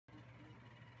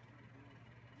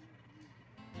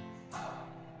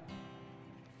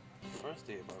first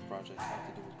day of our project had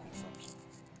to do with consumption.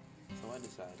 So I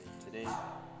decided today,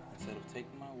 instead of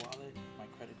taking my wallet, my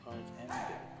credit cards, and my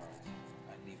debit cards,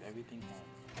 I'd leave everything home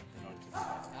in order to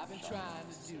prevent I've been trying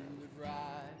to do it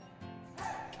right.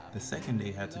 The second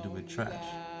day had to do with trash.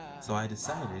 So I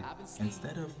decided,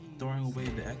 instead of throwing away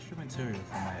the extra material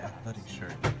from my athletic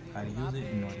shirt, I'd use it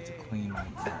in order to clean my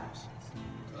clothes.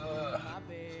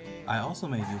 I also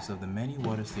made use of the many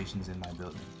water stations in my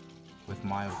building. With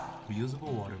my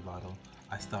reusable water bottle,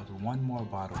 I stocked one more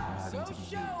bottle from having to be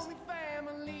used.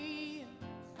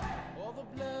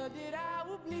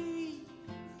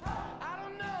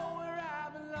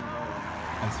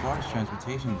 As far as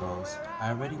transportation goes,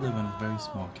 I already live on a very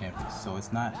small campus, so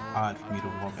it's not odd for me to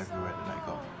walk everywhere that I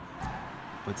go.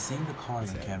 But seeing the car on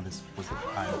campus was an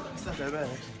eye-opener. It's not that bad.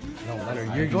 No,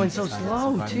 Leonard, you're going so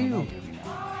slow too.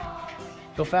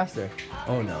 Go faster.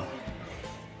 Oh no.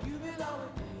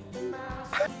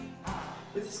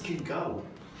 Where'd this kid go?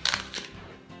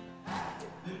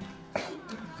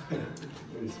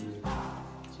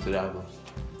 The apples.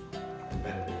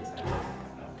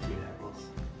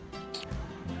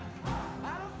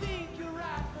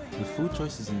 The food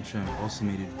choices in trim also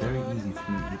made it very easy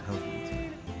for me to eat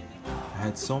healthy. I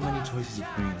had so many choices of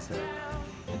greens that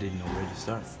I didn't know where to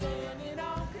start.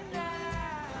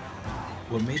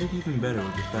 What made it even better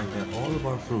was the fact that all of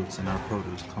our fruits and our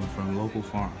produce come from local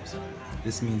farms.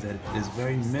 This means that there's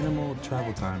very minimal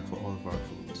travel time for all of our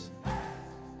foods.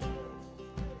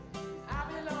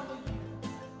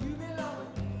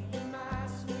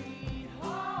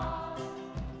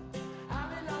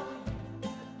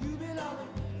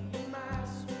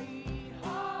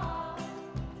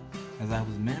 As I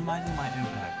was minimizing my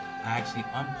impact, I actually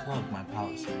unplugged my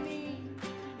power switch.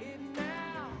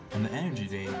 On the energy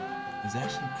day, it was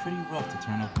actually pretty rough to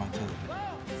turn off my television,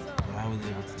 but I was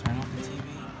able to turn off the TV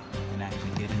and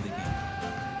actually get in the game.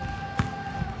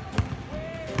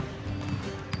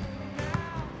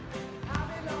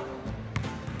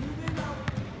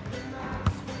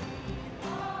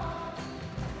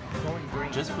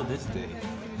 Just for this day,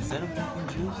 instead of drinking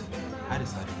juice, I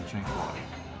decided to drink water.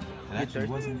 It actually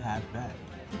wasn't half bad.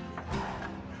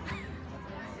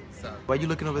 Why are you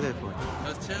looking over there for?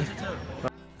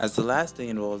 As the last day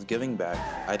involves giving back,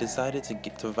 I decided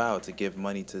to vow to give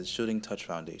money to the Shooting Touch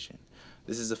Foundation.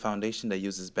 This is a foundation that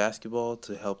uses basketball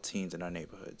to help teens in our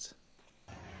neighborhoods.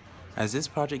 As this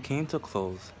project came to a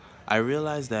close, I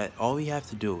realized that all we have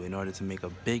to do in order to make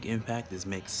a big impact is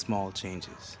make small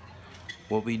changes.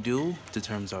 What we do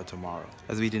determines our tomorrow.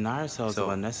 As we deny ourselves of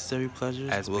unnecessary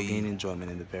pleasures, we'll gain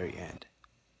enjoyment in the very end.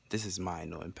 This is my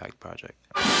no impact project.